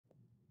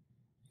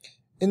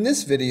In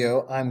this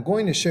video, I'm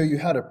going to show you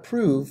how to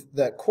prove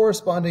that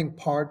corresponding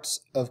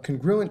parts of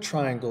congruent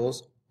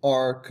triangles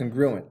are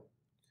congruent.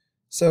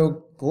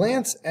 So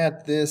glance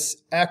at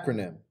this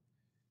acronym,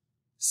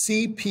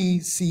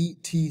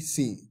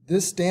 Cpctc.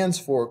 This stands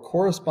for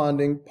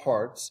corresponding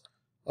parts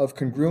of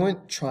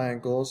congruent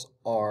triangles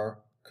are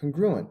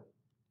congruent.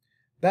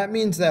 That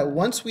means that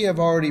once we have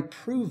already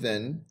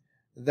proven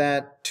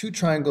that two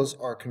triangles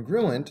are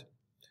congruent,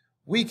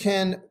 we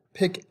can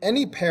pick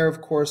any pair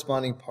of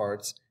corresponding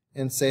parts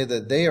and say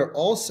that they are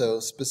also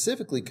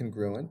specifically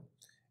congruent,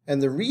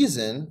 and the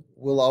reason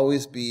will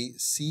always be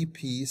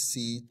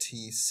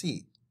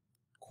Cpctc.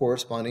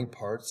 Corresponding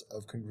parts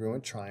of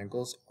congruent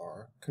triangles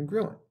are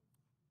congruent.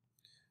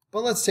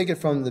 But let's take it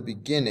from the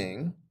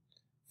beginning.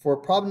 For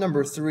problem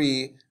number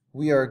 3,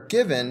 we are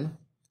given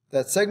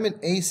that segment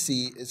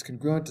AC is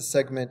congruent to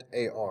segment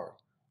AR.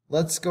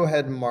 Let's go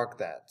ahead and mark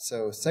that.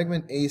 So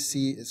segment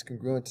AC is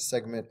congruent to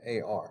segment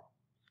AR.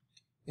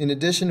 In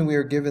addition, we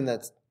are given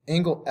that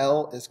angle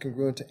L is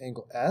congruent to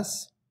angle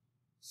S.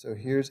 So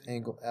here's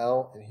angle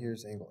L and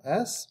here's angle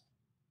S.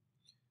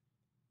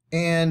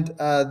 And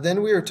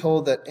then we are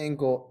told that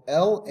angle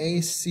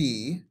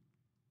LAC,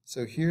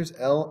 so here's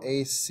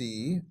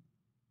LAC,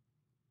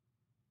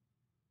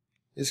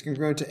 is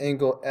congruent to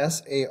angle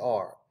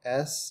SAR.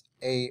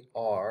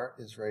 SAR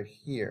is right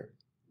here.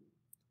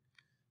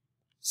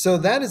 So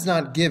that is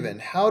not given.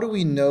 How do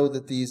we know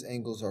that these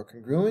angles are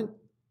congruent?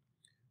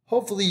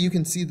 Hopefully you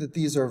can see that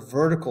these are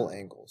vertical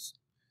angles.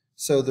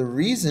 So the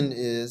reason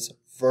is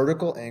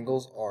vertical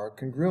angles are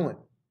congruent.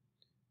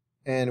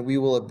 And we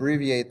will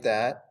abbreviate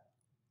that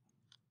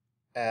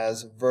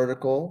as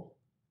vertical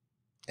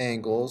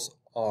angles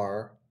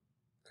are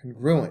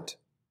congruent.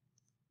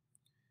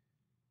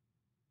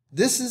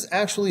 This is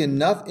actually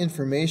enough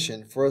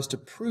information for us to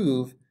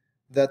prove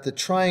that the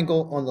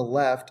triangle on the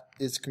left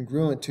is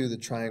congruent to the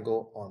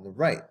triangle on the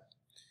right.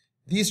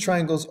 These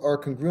triangles are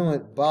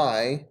congruent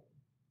by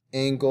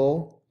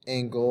angle,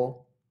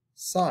 angle,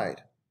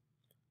 side.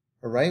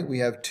 All right, we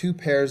have two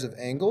pairs of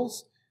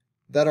angles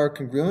that are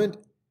congruent,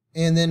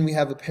 and then we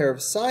have a pair of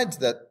sides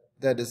that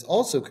is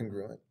also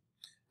congruent.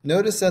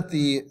 Notice that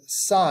the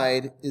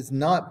side is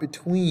not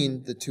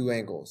between the two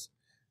angles.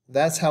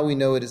 That's how we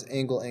know it is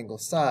angle, angle,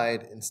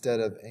 side instead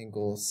of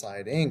angle,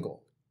 side,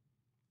 angle.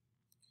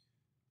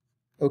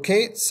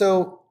 Okay,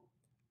 so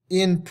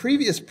in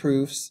previous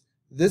proofs,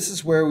 this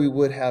is where we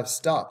would have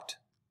stopped.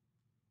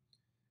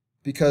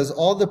 Because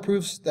all the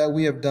proofs that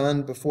we have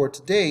done before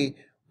today,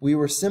 we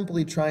were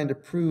simply trying to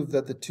prove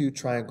that the two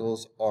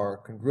triangles are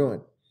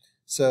congruent.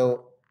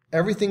 So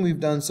everything we've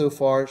done so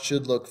far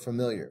should look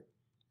familiar.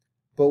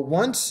 But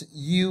once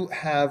you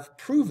have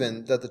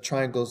proven that the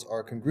triangles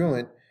are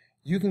congruent,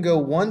 you can go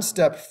one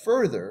step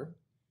further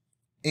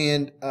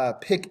and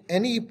pick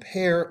any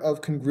pair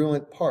of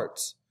congruent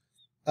parts.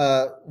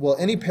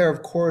 Any pair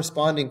of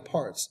corresponding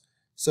parts.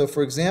 So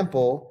for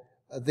example,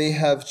 they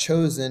have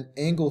chosen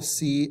angle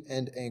C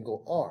and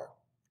angle R.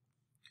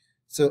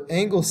 So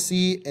angle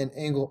C and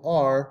angle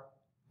R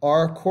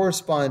are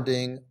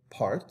corresponding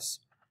parts.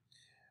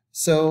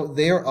 So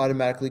they are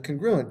automatically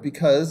congruent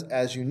because,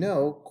 as you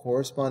know,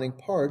 corresponding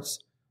parts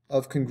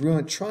of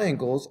congruent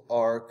triangles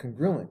are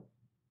congruent.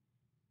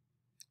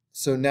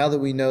 So now that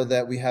we know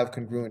that we have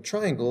congruent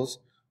triangles,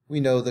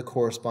 we know the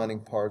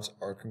corresponding parts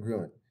are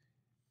congruent.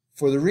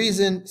 For the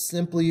reason,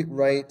 simply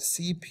write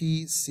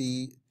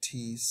Cpctc.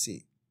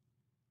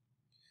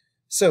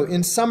 So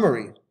in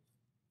summary,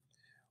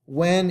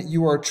 when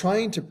you are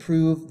trying to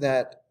prove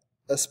that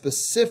a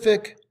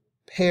specific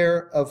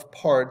pair of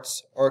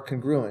parts are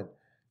congruent,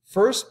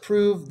 first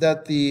prove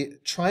that the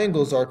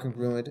triangles are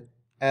congruent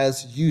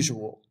as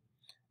usual.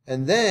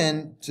 And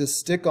then just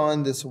stick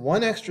on this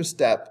one extra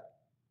step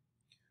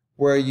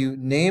where you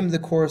name the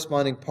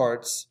corresponding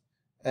parts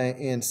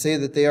and say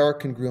that they are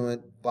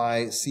congruent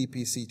by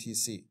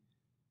Cpctc.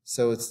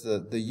 So it's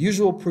the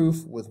usual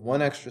proof with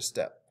one extra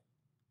step.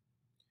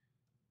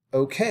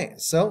 Okay,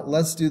 so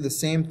let's do the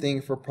same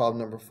thing for problem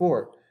number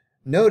 4.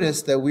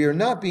 Notice that we are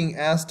not being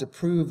asked to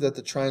prove that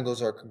the triangles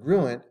are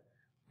congruent.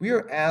 We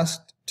are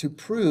asked to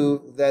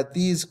prove that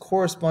these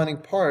corresponding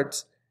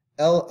parts,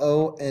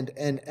 LO and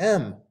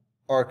NM,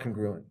 are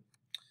congruent.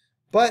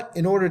 But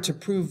in order to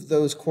prove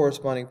those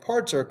corresponding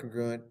parts are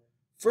congruent,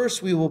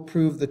 first we will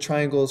prove the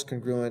triangle is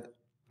congruent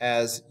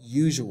as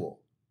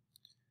usual.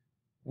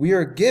 We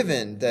are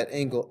given that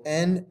angle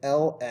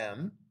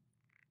NLM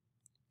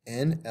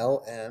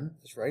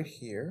is right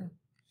here,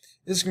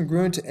 is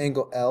congruent to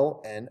angle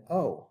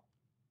LNO.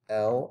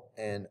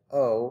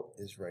 LNO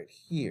is right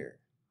here.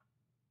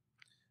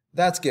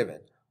 That's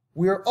given.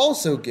 We are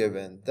also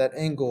given that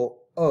angle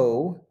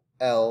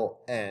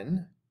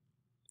OLN,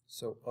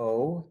 so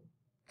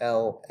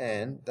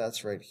OLN,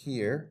 that's right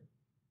here,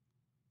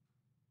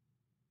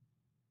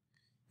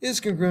 is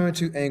congruent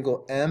to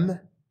angle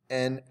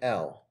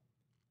MNL.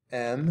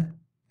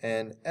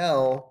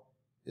 MNL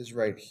is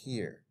right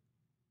here.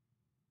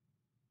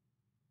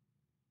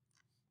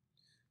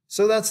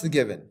 So that's the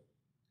given.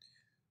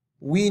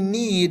 We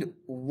need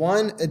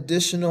one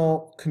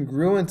additional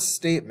congruence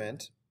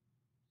statement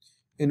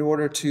in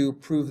order to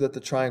prove that the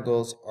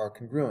triangles are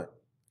congruent.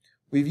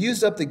 We've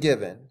used up the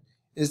given.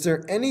 Is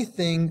there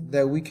anything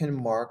that we can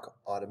mark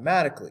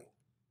automatically?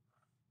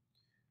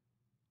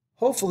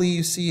 Hopefully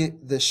you see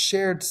the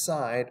shared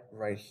side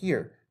right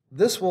here.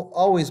 This will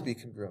always be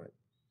congruent.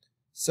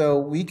 So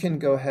we can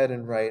go ahead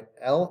and write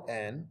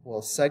Ln,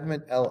 well,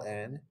 segment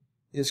Ln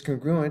is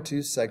congruent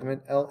to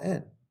segment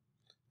Ln.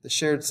 The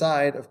shared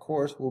side, of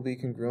course, will be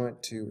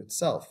congruent to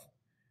itself.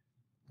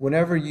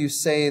 Whenever you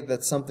say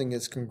that something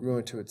is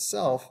congruent to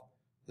itself,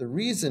 the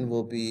reason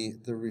will be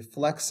the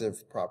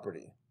reflexive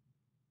property.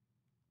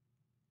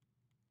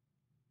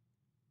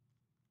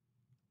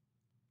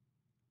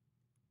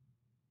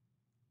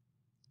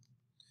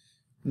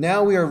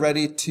 Now we are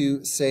ready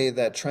to say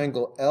that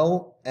triangle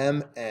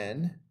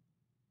LMN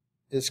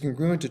is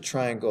congruent to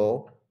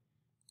triangle.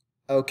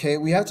 Okay,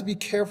 we have to be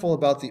careful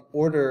about the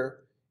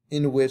order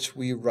in which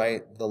we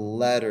write the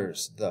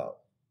letters, though.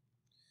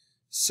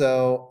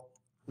 So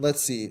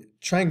let's see,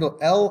 triangle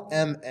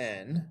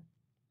LMN,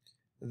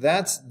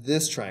 that's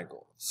this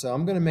triangle. So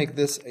I'm going to make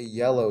this a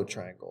yellow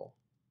triangle.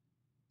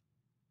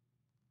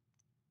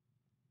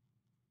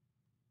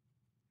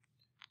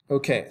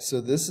 Okay,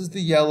 so this is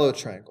the yellow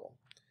triangle.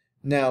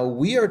 Now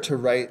we are to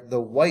write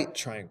the white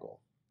triangle,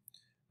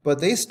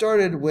 but they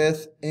started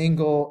with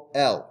angle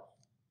L.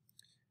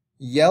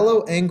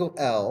 Yellow angle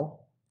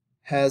L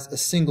has a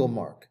single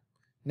mark.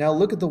 Now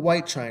look at the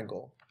white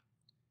triangle.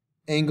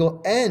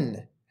 Angle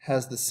N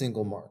has the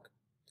single mark.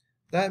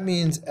 That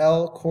means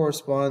L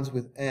corresponds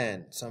with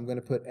N, so I'm going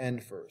to put N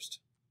first.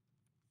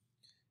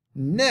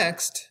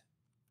 Next,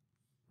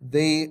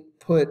 they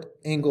put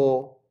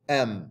angle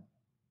M.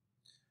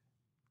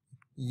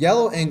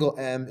 Yellow angle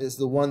M is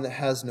the one that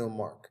has no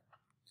mark.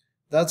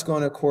 That's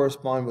going to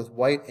correspond with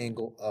white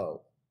angle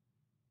O.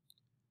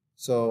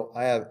 So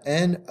I have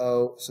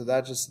NO, so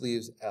that just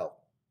leaves L.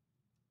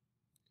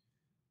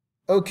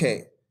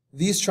 Okay,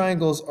 these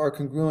triangles are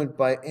congruent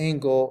by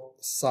angle,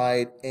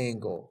 side,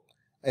 angle.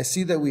 I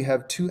see that we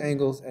have two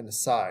angles and a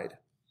side.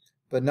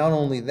 But not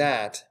only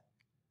that,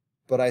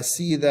 but I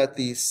see that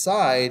the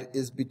side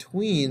is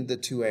between the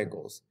two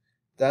angles.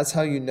 That's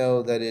how you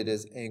know that it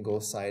is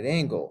angle, side,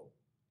 angle,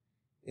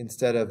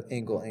 instead of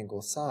angle,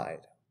 angle,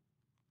 side.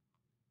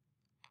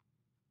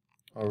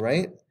 All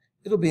right?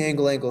 It'll be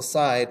angle, angle,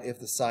 side if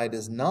the side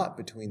is not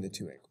between the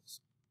two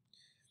angles.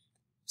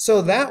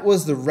 So that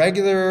was the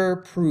regular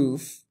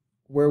proof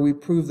where we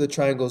prove the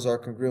triangles are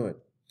congruent.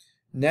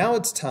 Now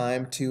it's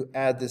time to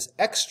add this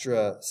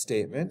extra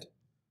statement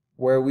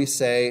where we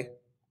say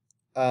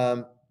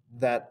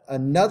that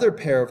another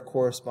pair of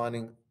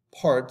corresponding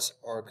parts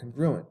are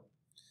congruent.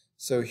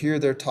 So here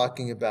they're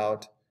talking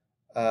about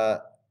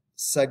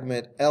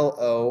segment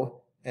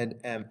LO and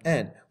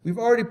MN. We've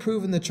already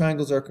proven the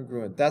triangles are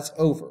congruent. That's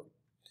over.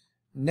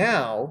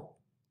 Now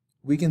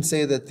we can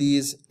say that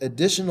these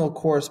additional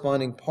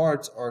corresponding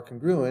parts are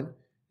congruent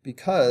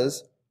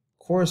because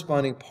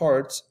corresponding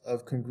parts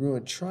of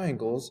congruent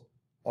triangles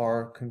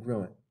are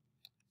congruent.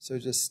 So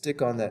just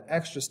stick on that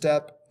extra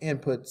step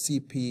and put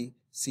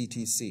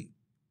Cpctc.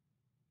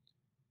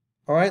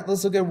 All right,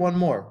 let's look at one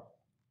more.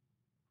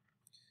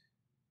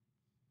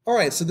 All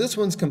right, so this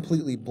one's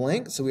completely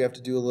blank, so we have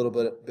to do a little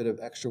bit of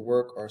extra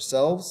work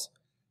ourselves.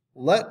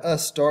 Let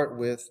us start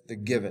with the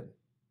given.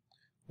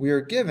 We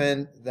are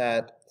given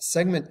that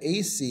segment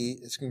AC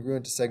is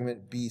congruent to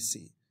segment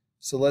BC.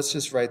 So let's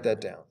just write that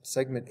down.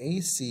 Segment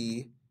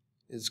AC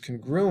is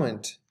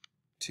congruent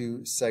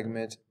to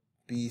segment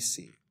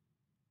BC.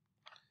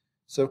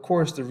 So of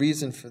course the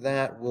reason for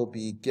that will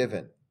be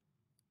given.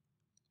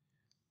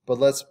 But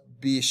let's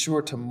be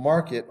sure to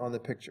mark it on the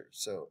picture.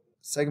 So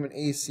segment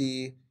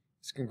AC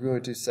is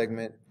congruent to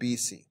segment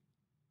BC.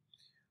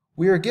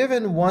 We are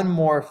given one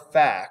more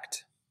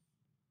fact.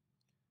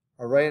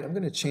 All right, I'm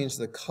going to change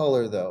the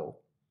color though.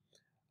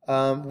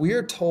 We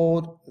are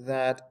told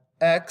that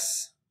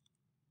X,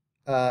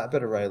 I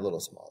better write a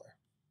little smaller.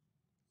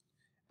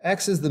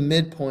 X is the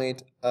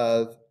midpoint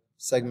of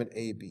segment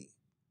AB.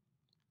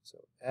 So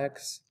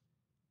X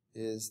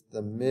is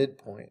the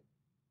midpoint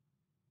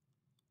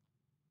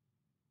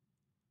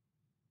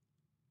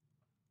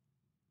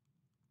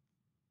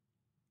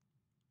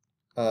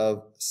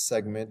of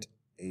segment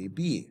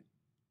AB.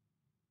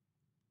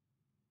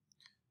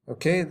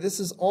 Okay, this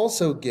is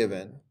also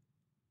given.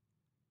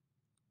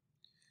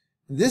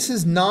 This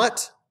is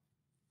not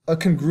a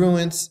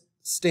congruence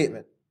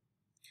statement.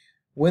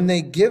 When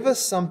they give us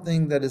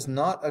something that is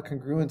not a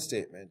congruent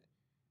statement,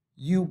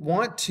 you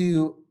want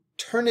to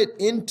turn it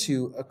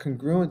into a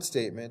congruent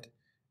statement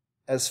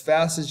as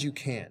fast as you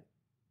can.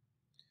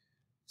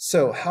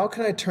 So how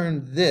can I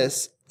turn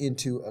this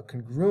into a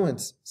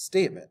congruence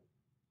statement?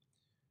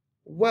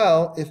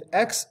 Well, if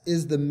X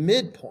is the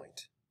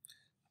midpoint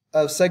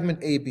of segment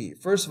AB,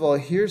 first of all,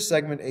 here's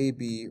segment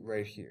AB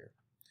right here.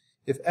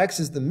 If X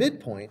is the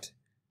midpoint,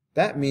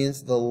 that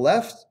means the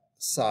left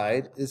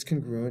side is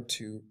congruent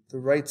to the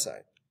right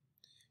side.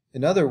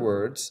 In other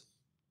words,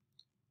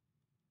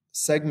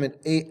 segment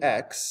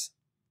AX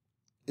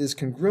is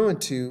congruent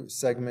to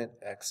segment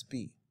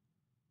XB.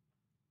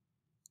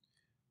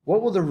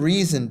 What will the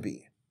reason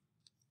be?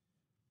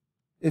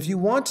 If you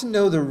want to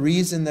know the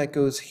reason that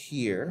goes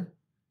here,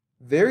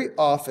 very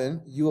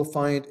often you will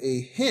find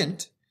a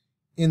hint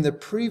in the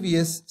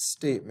previous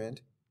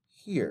statement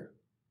here.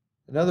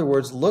 In other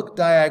words, look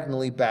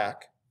diagonally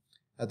back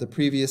at the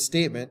previous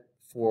statement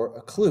for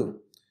a clue.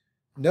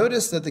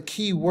 Notice that the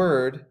key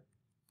word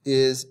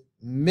is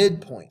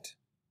midpoint.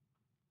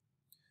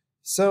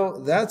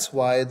 So that's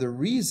why the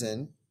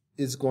reason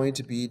is going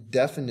to be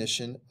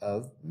definition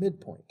of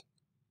midpoint.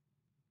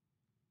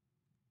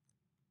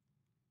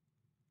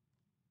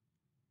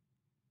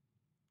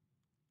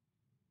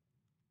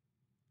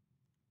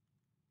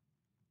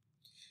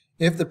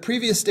 If the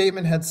previous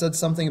statement had said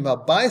something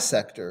about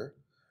bisector,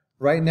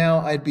 right now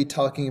I'd be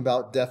talking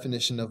about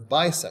definition of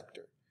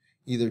bisector,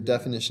 either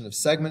definition of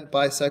segment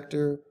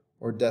bisector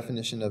or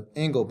definition of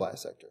angle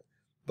bisector.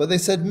 But they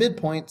said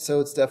midpoint, so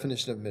it's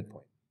definition of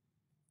midpoint.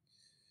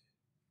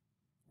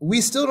 We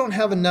still don't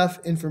have enough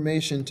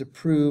information to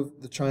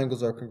prove the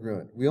triangles are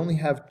congruent. We only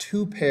have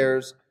 2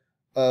 pairs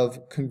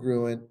of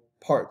congruent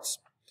parts.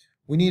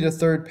 We need a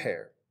 3rd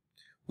pair.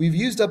 We've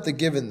used up the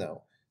given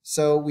though,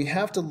 so we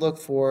have to look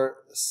for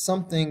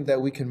something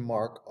that we can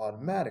mark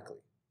automatically.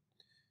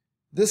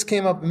 This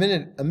came up a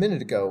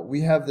minute ago.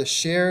 We have the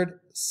shared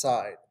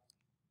side,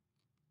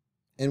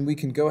 and we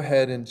can go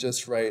ahead and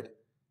just write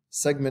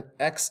segment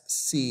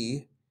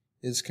XC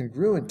is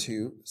congruent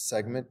to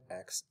segment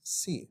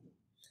XC.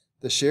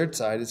 The shared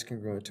side is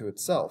congruent to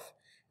itself.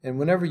 And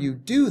whenever you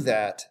do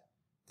that,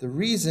 the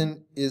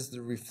reason is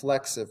the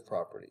reflexive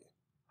property.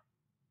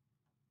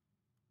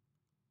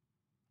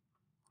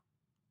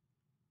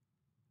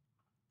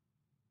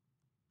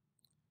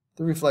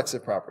 The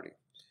reflexive property.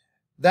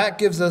 That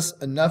gives us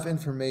enough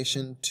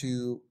information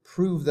to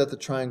prove that the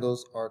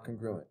triangles are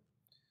congruent.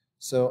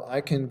 So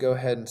I can go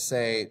ahead and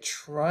say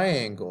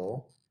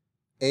triangle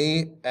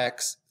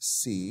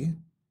AXC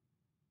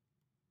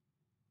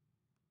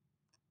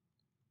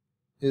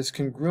is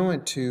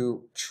congruent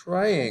to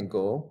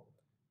triangle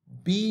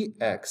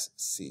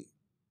BXC.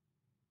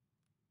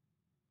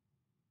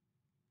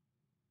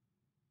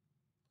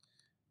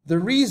 The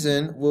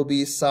reason will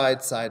be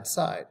side, side,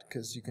 side,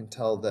 because you can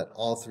tell that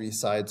all 3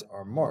 sides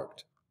are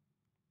marked.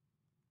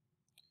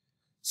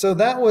 So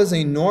that was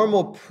a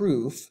normal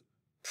proof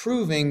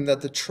proving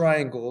that the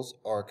triangles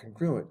are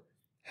congruent.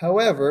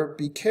 However,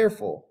 be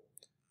careful.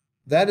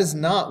 That is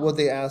not what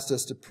they asked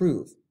us to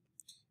prove.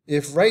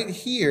 If right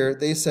here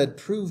they said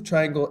prove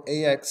triangle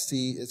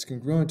AXC is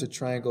congruent to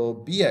triangle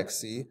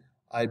BXC,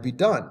 I'd be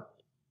done.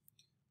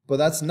 But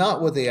that's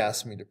not what they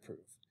asked me to prove.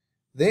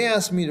 They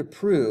asked me to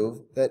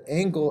prove that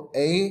angle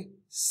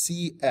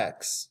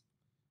ACX,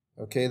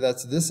 okay,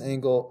 that's this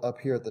angle up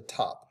here at the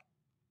top,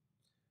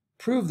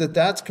 prove that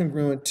that's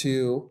congruent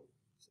to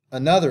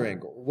another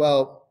angle.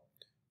 Well,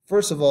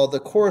 first of all, the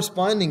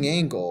corresponding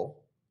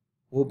angle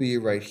will be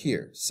right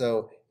here.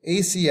 So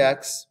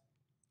ACX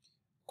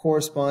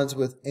corresponds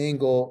with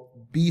angle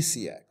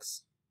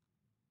BCX.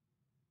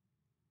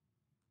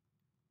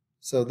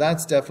 So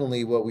that's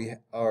definitely what we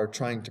are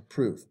trying to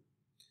prove.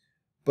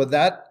 But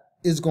that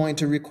is going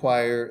to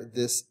require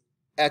this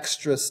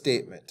extra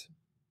statement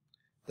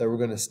that we're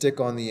going to stick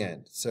on the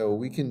end. So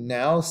we can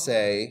now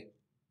say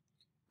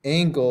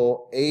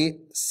angle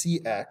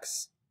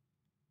ACX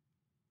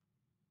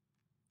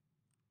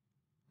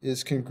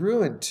is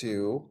congruent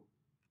to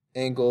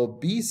angle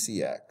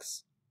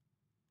BCX.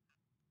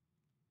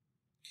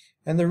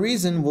 And the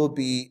reason will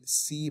be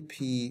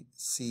Cpctc.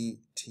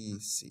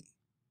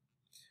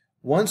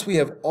 Once we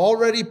have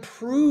already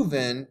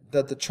proven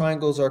that the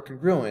triangles are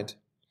congruent,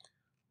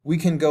 we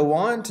can go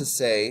on to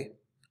say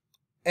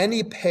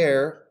any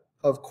pair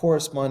of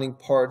corresponding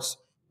parts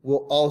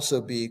will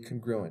also be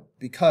congruent,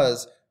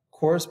 because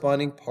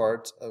corresponding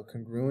parts of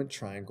congruent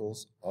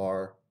triangles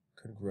are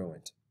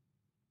congruent.